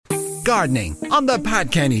Gardening on the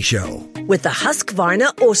Pat Kenny Show. With the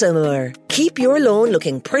Husqvarna Automower. Keep your lawn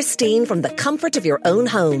looking pristine from the comfort of your own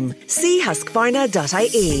home. See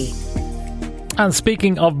husqvarna.ie. And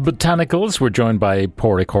speaking of botanicals, we're joined by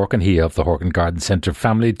Pádraig Horkan, he of the Horkan Garden Centre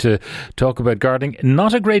family, to talk about gardening.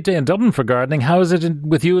 Not a great day in Dublin for gardening. How is it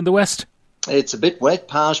with you in the West? It's a bit wet,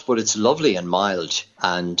 Pat, but it's lovely and mild.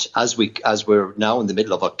 And as we're now in the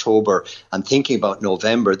middle of October and thinking about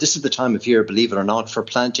November, this is the time of year, believe it or not, for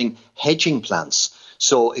planting hedging plants.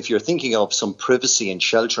 So if you're thinking of some privacy and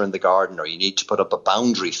shelter in the garden, or you need to put up a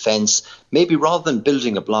boundary fence, maybe rather than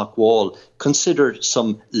building a block wall, consider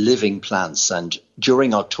some living plants. And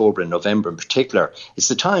during October and November in particular, it's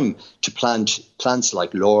the time to plant plants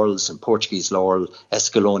like laurels and Portuguese laurel,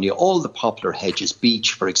 escallonia, all the popular hedges.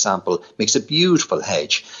 Beech, for example, makes a beautiful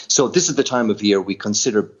hedge. So this is the time of year we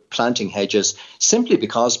consider planting hedges, simply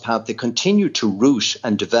because, Pat, they continue to root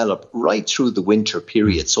and develop right through the winter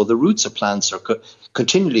period. So the roots of plants are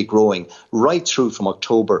continually growing right through from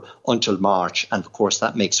October until March. And of course,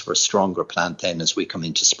 that makes for a stronger plant then as we come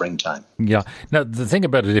into springtime. Yeah. Now, the thing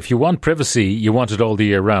about it, if you want privacy, you want it all the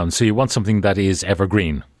year round. So you want something that is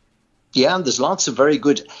evergreen. Yeah, and there's lots of very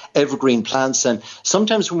good evergreen plants. And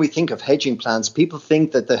sometimes when we think of hedging plants, people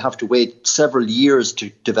think that they have to wait several years to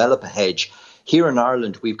develop a hedge. Here in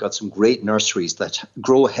Ireland, we've got some great nurseries that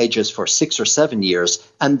grow hedges for 6 or 7 years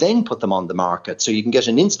and then put them on the market. So you can get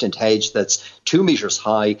an instant hedge that's 2 metres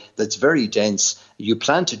high, that's very dense. You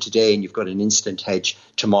plant it today and you've got an instant hedge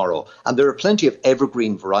tomorrow. And there are plenty of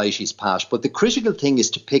evergreen varieties, Pat. But the critical thing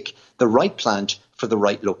is to pick the right plant for the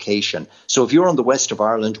right location. So if you're on the west of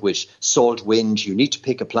Ireland with salt wind, you need to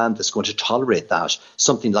pick a plant that's going to tolerate that.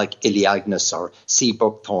 Something like Elaeagnus or sea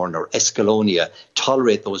buckthorn or escallonia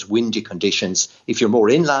tolerate those windy conditions. If you're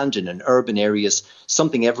more inland and in urban areas,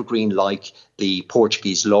 something evergreen like the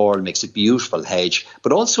Portuguese laurel makes a beautiful hedge.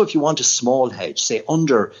 But also if you want a small hedge, say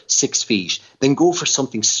under 6 feet, then go for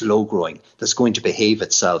something slow growing that's going to behave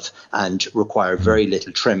itself and require very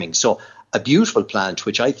little trimming. So a beautiful plant,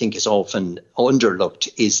 which I think is often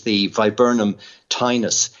underlooked, is the Viburnum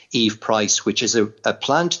tinus Eve Price, which is a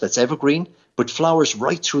plant that's evergreen, but flowers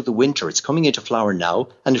right through the winter. It's coming into flower now,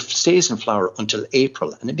 and it stays in flower until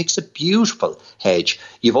April, and it makes a beautiful hedge.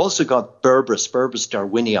 You've also got Berberis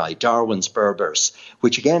darwinii, Darwin's Berberis,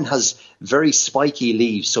 which again has very spiky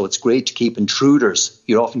leaves, so it's great to keep intruders.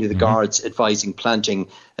 You often hear the guards advising planting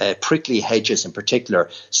prickly hedges in particular.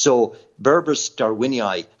 So Berberis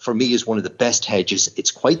darwinii, for me, is one of the best hedges.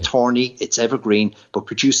 It's quite thorny, it's evergreen, but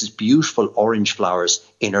produces beautiful orange flowers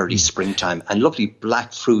in early springtime and lovely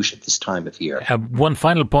black fruit at this time of year. One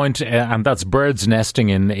final point, and that's birds nesting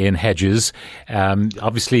in hedges.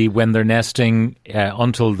 Obviously, when they're nesting,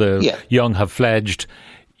 until the young have fledged,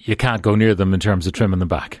 you can't go near them in terms of trimming them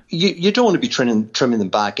back. You don't want to be trimming them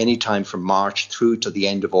back anytime from March through to the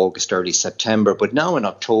end of August, early September. But now in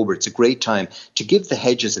October, it's a great time to give the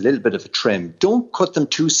hedges a little bit of a trim. Don't cut them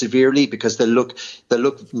too severely because they'll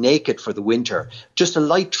look naked for the winter. Just a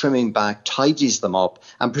light trimming back tidies them up.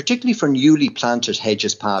 And particularly for newly planted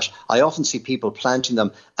hedges, Pat, I often see people planting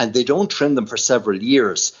them and they don't trim them for several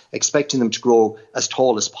years, expecting them to grow as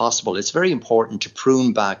tall as possible. It's very important to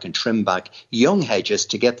prune back and trim back young hedges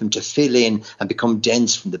to get them to fill in and become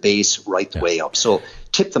dense from the base right the way up. So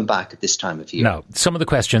tip them back at this time of year. Now, some of the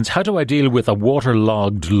questions. How do I deal with a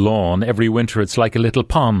waterlogged lawn? Every winter it's like a little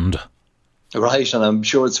pond. Right, and I'm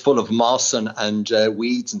sure it's full of moss and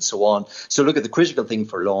weeds and so on. So look at the critical thing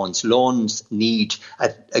for lawns. Lawns need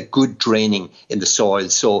a good draining in the soil.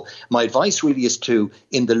 So my advice really is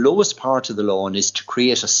in the lowest part of the lawn, is to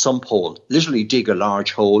create a sump hole. Literally dig a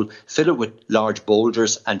large hole, fill it with large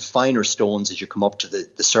boulders and finer stones as you come up to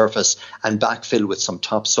the surface, and backfill with some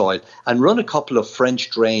topsoil. And run a couple of French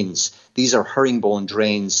drains. These are herringbone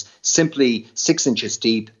drains, simply 6 inches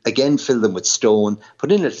deep. Again, fill them with stone.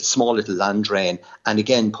 Put in a small little land drain and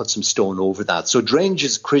again put some stone over that. So drainage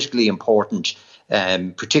is critically important,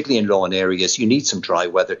 particularly in lawn areas. You need some dry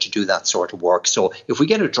weather to do that sort of work. So if we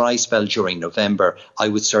get a dry spell during November, I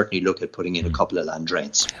would certainly look at putting in a couple of land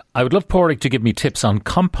drains. I would love Pádraig to give me tips on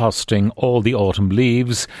composting all the autumn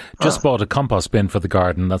leaves. Just bought a compost bin for the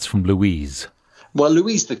garden. That's from Louise. Well,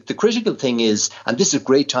 Louise, the critical thing is, and this is a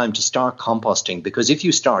great time to start composting, because if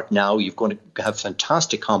you start now, you're going to have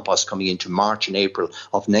fantastic compost coming into March and April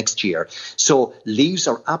of next year. So leaves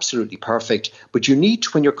are absolutely perfect, but you need,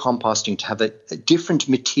 when you're composting, to have a different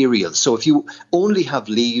material. So if you only have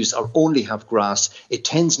leaves or only have grass, it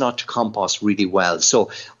tends not to compost really well.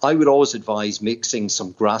 So I would always advise mixing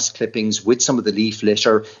some grass clippings with some of the leaf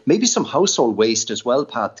litter, maybe some household waste as well,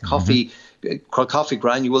 Pat. coffee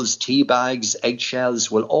granules, tea bags, eggshells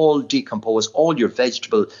will all decompose. All your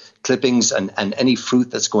vegetable clippings and any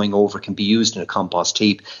fruit that's going over can be used in a compost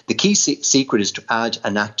heap. The key secret is to add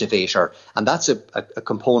an activator, and that's a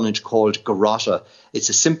component called Garota. It's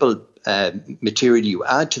a simple material you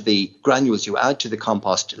add to the granules, you add to the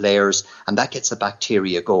compost layers, and that gets the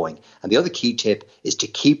bacteria going. And the other key tip is to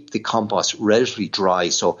keep the compost relatively dry.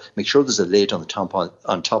 So make sure there's a lid on top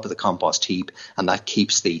of the compost heap, and that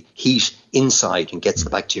keeps the heat inside and gets the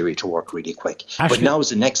bacteria to work really quick. But now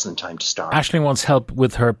is an excellent time to start. Aisling wants help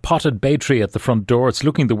with her potted bay tree at the front door. It's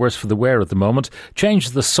looking the worse for the wear at the moment.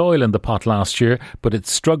 Changed the soil in the pot last year, but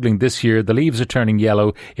it's struggling this year. The leaves are turning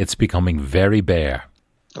yellow. It's becoming very bare.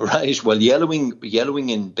 Right. Well, yellowing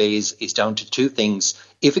in bays is down to two things.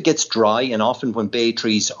 If it gets dry, and often when bay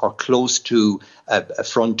trees are close to a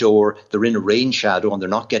front door, they're in a rain shadow and they're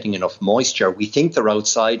not getting enough moisture. We think they're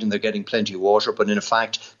outside and they're getting plenty of water, but in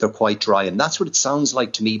fact, they're quite dry. And that's what it sounds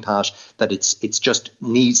like to me, Pat, that it's just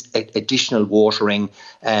needs additional watering.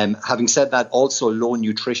 Having said that, also low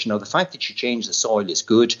nutrition. Now, the fact that you change the soil is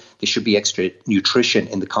good. There should be extra nutrition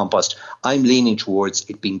in the compost. I'm leaning towards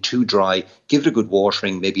it being too dry. Give it a good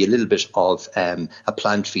watering, maybe a little bit of a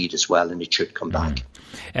plant feed as well, and it should come back.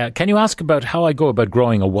 Can you ask about how I go about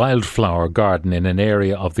growing a wildflower garden in an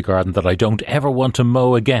area of the garden that I don't ever want to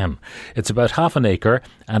mow again? It's about half an acre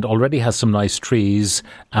and already has some nice trees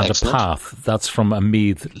and Excellent. A path. That's from a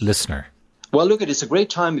Meath listener. Well, look, it's a great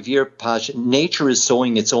time of year, Pat. Nature is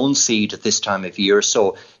sowing its own seed at this time of year.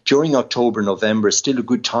 So during October, November is still a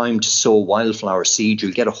good time to sow wildflower seed.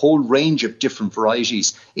 You'll get a whole range of different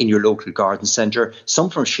varieties in your local garden centre, some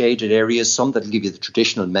from shaded areas, some that will give you the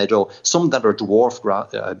traditional meadow, some that are dwarf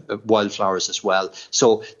wildflowers as well.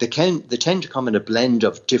 So they tend to come in a blend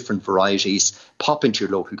of different varieties. Pop into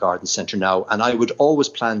your local garden centre now, and I would always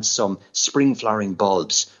plant some spring flowering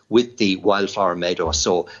bulbs with the wildflower meadow.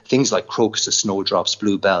 So things like crocuses, snowdrops,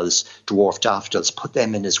 bluebells, dwarf daffodils, put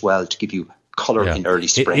them in as well to give you colour in early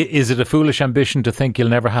spring. Is it a foolish ambition to think you'll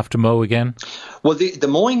never have to mow again? Well, the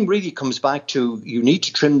mowing really comes back to you need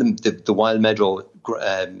to trim the wild meadow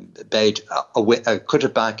bed, cut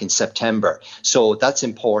it back in September. So that's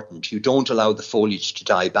important. You don't allow the foliage to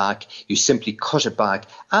die back. You simply cut it back.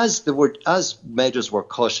 As meadows were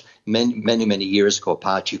cut many years ago,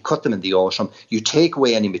 Pat, you cut them in the autumn. You take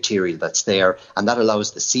away any material that's there, and that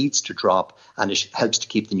allows the seeds to drop, and it helps to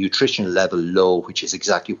keep the nutritional level low, which is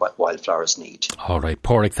exactly what wildflowers need. All right,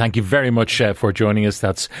 Pádraig, thank you very much for joining us.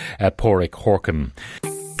 That's Pádraig Horkan.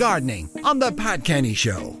 Gardening on the Pat Kenny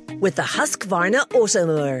Show. With the Husqvarna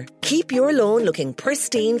Automower. Keep your lawn looking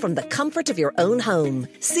pristine from the comfort of your own home.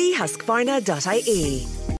 See husqvarna.ie.